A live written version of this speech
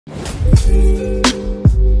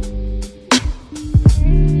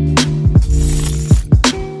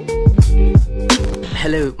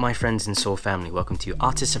Hello my friends and soul family, welcome to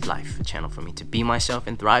Artists of Life, a channel for me to be myself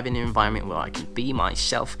and thrive in an environment where I can be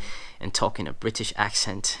myself and talk in a British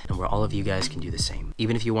accent, and where all of you guys can do the same.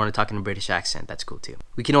 Even if you want to talk in a British accent, that's cool too.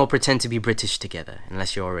 We can all pretend to be British together,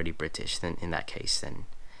 unless you're already British, then in that case, then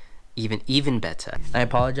even better. I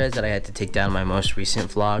apologize that I had to take down my most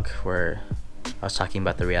recent vlog where I was talking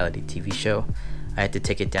about the reality TV show. I had to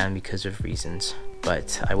take it down because of reasons,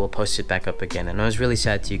 but I will post it back up again. And I was really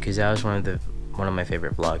sad too, because that was one of my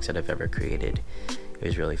favorite vlogs that I've ever created. It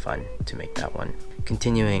was really fun to make that one.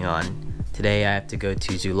 Continuing on, today I have to go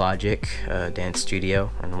to Zoologic dance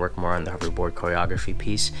studio and work more on the hoverboard choreography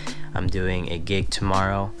piece. I'm doing a gig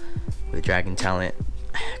tomorrow with Dragon Talent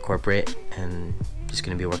corporate, and just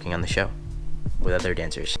gonna be working on the show with other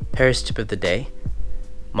dancers. Paris tip of the day: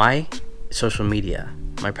 my social media,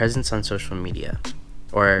 my presence on social media,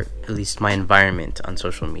 or at least my environment on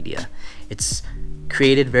social media, it's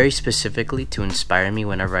created very specifically to inspire me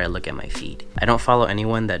whenever I look at my feed. I don't follow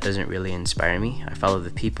anyone that doesn't really inspire me. I follow the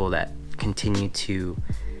people that continue to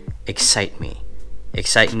excite me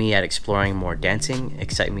at exploring more dancing,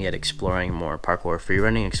 excite me at exploring more parkour,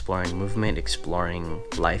 freerunning, exploring movement, exploring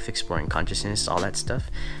life, exploring consciousness, all that stuff.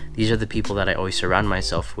 These are the people that I always surround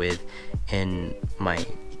myself with in my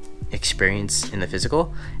experience in the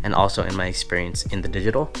physical, and also in my experience in the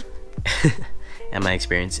digital and my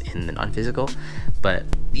experience in the non-physical. But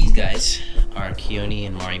these guys are Keone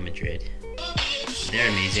and Mari Madrid. They're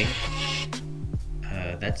amazing.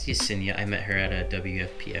 That's Yesenia. I met her at a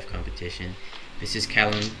WFPF competition. This is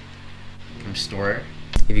Callum from Store.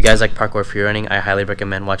 If you guys like parkour freerunning, I highly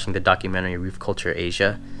recommend watching the documentary Roof Culture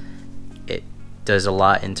Asia. It does a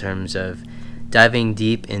lot in terms of diving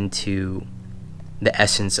deep into the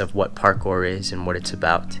essence of what parkour is and what it's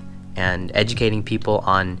about, and educating people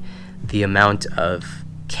on the amount of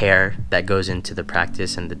care that goes into the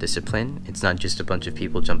practice and the discipline. It's not just a bunch of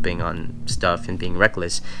people jumping on stuff and being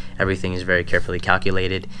reckless. Everything is very carefully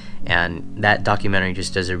calculated, and that documentary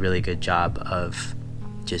just does a really good job of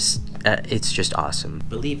it's just awesome.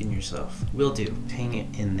 Believe in yourself. Will do. Hang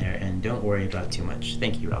it in there and don't worry about too much.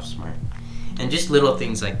 Thank you, Ralph Smart. And just little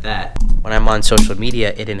things like that. When I'm on social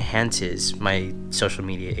media, it enhances my social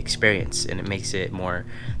media experience, and it makes it more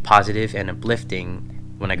positive and uplifting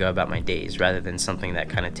when I go about my days, rather than something that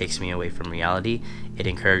kind of takes me away from reality. It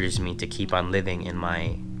encourages me to keep on living in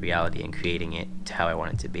my reality and creating it to how I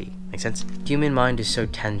want it to be. Make sense? Human mind is so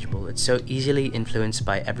tangible. It's so easily influenced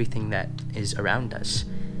by everything that is around us.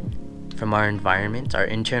 From our environment, our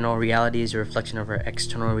internal reality is a reflection of our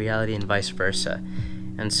external reality, and vice versa.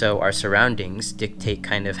 And so our surroundings dictate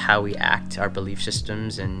kind of how we act, our belief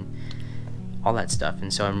systems, and all that stuff.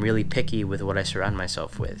 And so I'm really picky with what I surround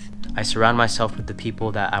myself with. I surround myself with the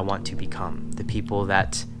people that I want to become, the people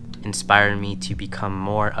that inspire me to become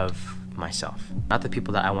more of myself. Not the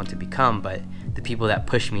people that I want to become, but the people that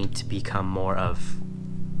push me to become more of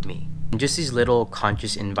me. And just these little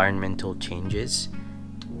conscious environmental changes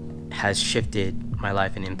has shifted my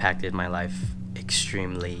life and impacted my life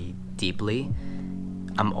extremely deeply.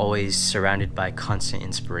 I'm always surrounded by constant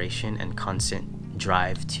inspiration and constant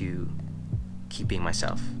drive to keep being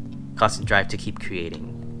myself, constant drive to keep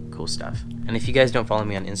creating cool stuff. And if you guys don't follow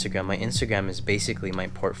me on Instagram, my Instagram is basically my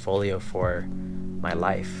portfolio for my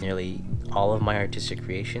life. Nearly all of my artistic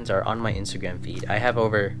creations are on my Instagram feed. I have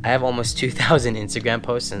almost 2,000 Instagram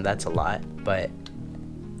posts, and that's a lot, but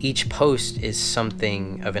each post is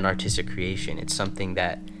something of an artistic creation. It's something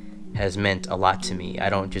that has meant a lot to me. I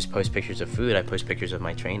don't just post pictures of food, I post pictures of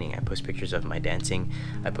my training, I post pictures of my dancing,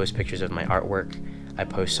 I post pictures of my artwork, I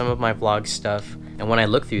post some of my vlog stuff. And when I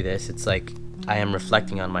look through this, it's like I am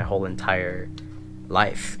reflecting on my whole entire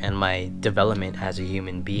life and my development as a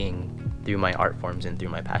human being through my art forms and through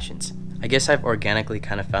my passions. I guess I've organically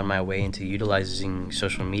kind of found my way into utilizing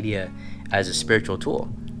social media as a spiritual tool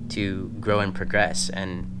to grow and progress,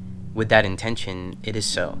 and with that intention, it is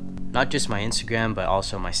so. Not just my Instagram, but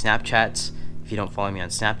also my Snapchats. If you don't follow me on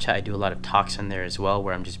Snapchat, I do a lot of talks on there as well,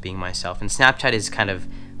 where I'm just being myself. And Snapchat is kind of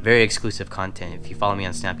very exclusive content. If you follow me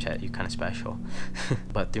on Snapchat, you're kind of special.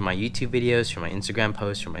 But through my YouTube videos, through my Instagram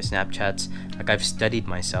posts, through my Snapchats, like, I've studied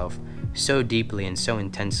myself so deeply and so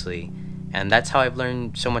intensely. And that's how I've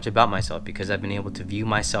learned so much about myself, because I've been able to view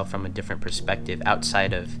myself from a different perspective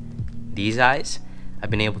outside of these eyes. I've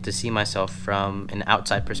been able to see myself from an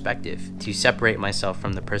outside perspective, to separate myself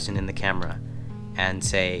from the person in the camera and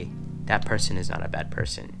say, that person is not a bad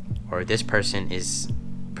person, or this person is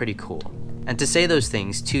pretty cool. And to say those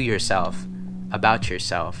things to yourself, about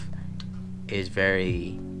yourself, is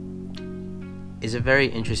very is a very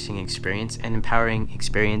interesting experience and empowering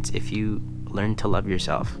experience if you learn to love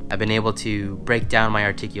yourself. I've been able to break down my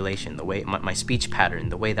articulation, the way my speech pattern,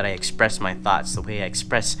 the way that I express my thoughts, the way I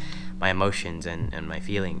express my emotions and my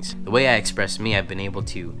feelings. The way I express me, I've been able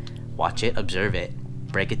to watch it, observe it,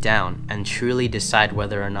 break it down, and truly decide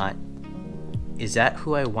whether or not, is that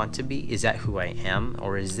who I want to be? Is that who I am?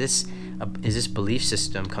 Or is this belief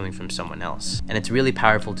system coming from someone else? And it's really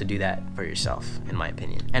powerful to do that for yourself, in my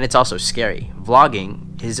opinion. And it's also scary.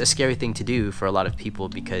 Vlogging is a scary thing to do for a lot of people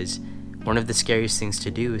because one of the scariest things to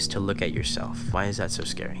do is to look at yourself. Why is that so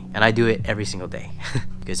scary? And I do it every single day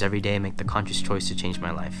because every day I make the conscious choice to change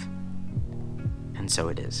my life. And so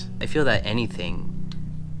it is. I feel that anything,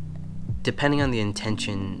 depending on the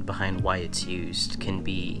intention behind why it's used, can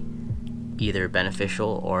be either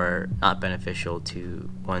beneficial or not beneficial to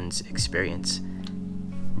one's experience,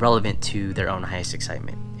 relevant to their own highest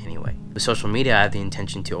excitement anyway. With social media, I have the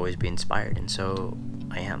intention to always be inspired, and so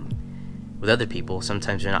I am. With other people,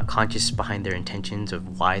 sometimes they're not conscious behind their intentions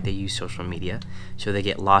of why they use social media, so they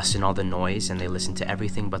get lost in all the noise and they listen to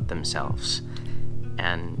everything but themselves.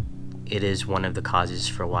 And it is one of the causes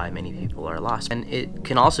for why many people are lost. And it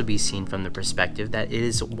can also be seen from the perspective that it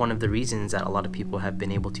is one of the reasons that a lot of people have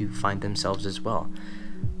been able to find themselves as well.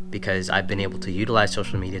 Because I've been able to utilize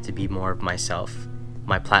social media to be more of myself.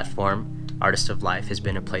 My platform, Artist of Life, has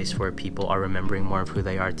been a place where people are remembering more of who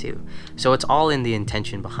they are too. So it's all in the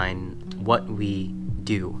intention behind what we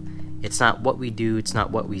do. It's not what we do, it's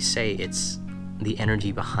not what we say, it's the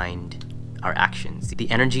energy behind our actions.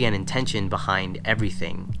 The energy and intention behind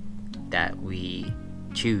everything that we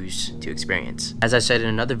choose to experience. As I said in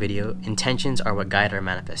another video, intentions are what guide our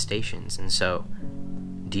manifestations. And so,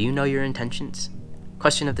 do you know your intentions?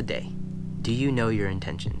 Question of the day. Do you know your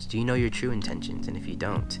intentions? Do you know your true intentions? And if you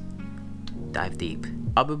don't, dive deep.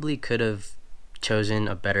 Probably could have chosen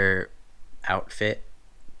a better outfit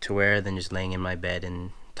to wear than just laying in my bed and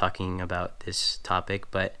talking about this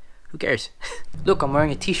topic, but who cares? Look, I'm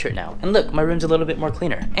wearing a t-shirt now. And look, my room's a little bit more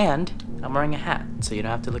cleaner. And I'm wearing a hat, so you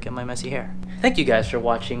don't have to look at my messy hair. Thank you guys for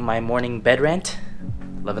watching my morning bed rant.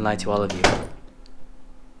 Love and light to all of you.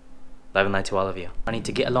 Love and light to all of you. I need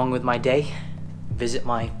to get along with my day, visit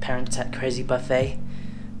my parents at Crazy Buffet,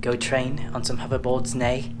 go train on some hoverboards,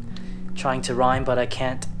 nay. Trying to rhyme, but I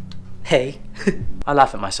can't. Hey. I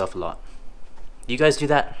laugh at myself a lot. You guys do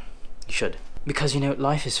that? You should. Because, you know,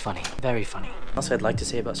 life is funny. Very funny. Also, I'd like to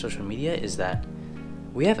say about social media is that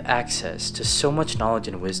we have access to so much knowledge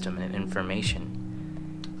and wisdom and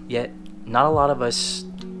information, yet not a lot of us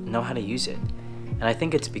know how to use it. And I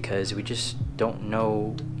think it's because we just don't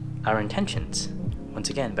know our intentions. Once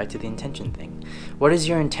again, back to the intention thing. What is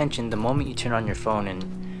your intention the moment you turn on your phone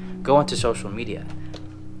and go onto social media?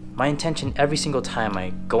 My intention every single time I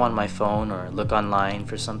go on my phone or look online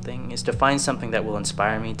for something is to find something that will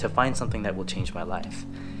inspire me, to find something that will change my life.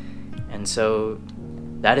 And so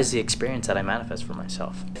that is the experience that I manifest for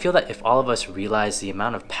myself. I feel that if all of us realize the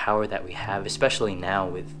amount of power that we have, especially now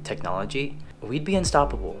with technology, we'd be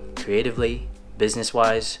unstoppable. Creatively,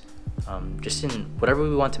 business-wise, just in whatever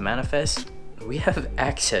we want to manifest, we have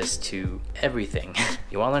access to everything.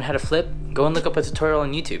 You want to learn how to flip? Go and look up a tutorial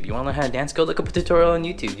on YouTube. You want to learn how to dance? Go look up a tutorial on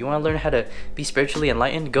YouTube. You want to learn how to be spiritually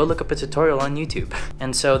enlightened? Go look up a tutorial on YouTube.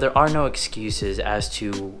 And so there are no excuses as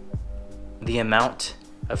to the amount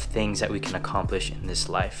of things that we can accomplish in this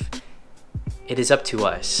life. It is up to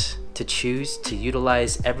us to choose to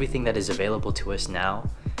utilize everything that is available to us now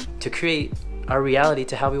to create our reality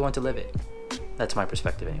to how we want to live it. That's my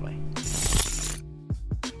perspective anyway.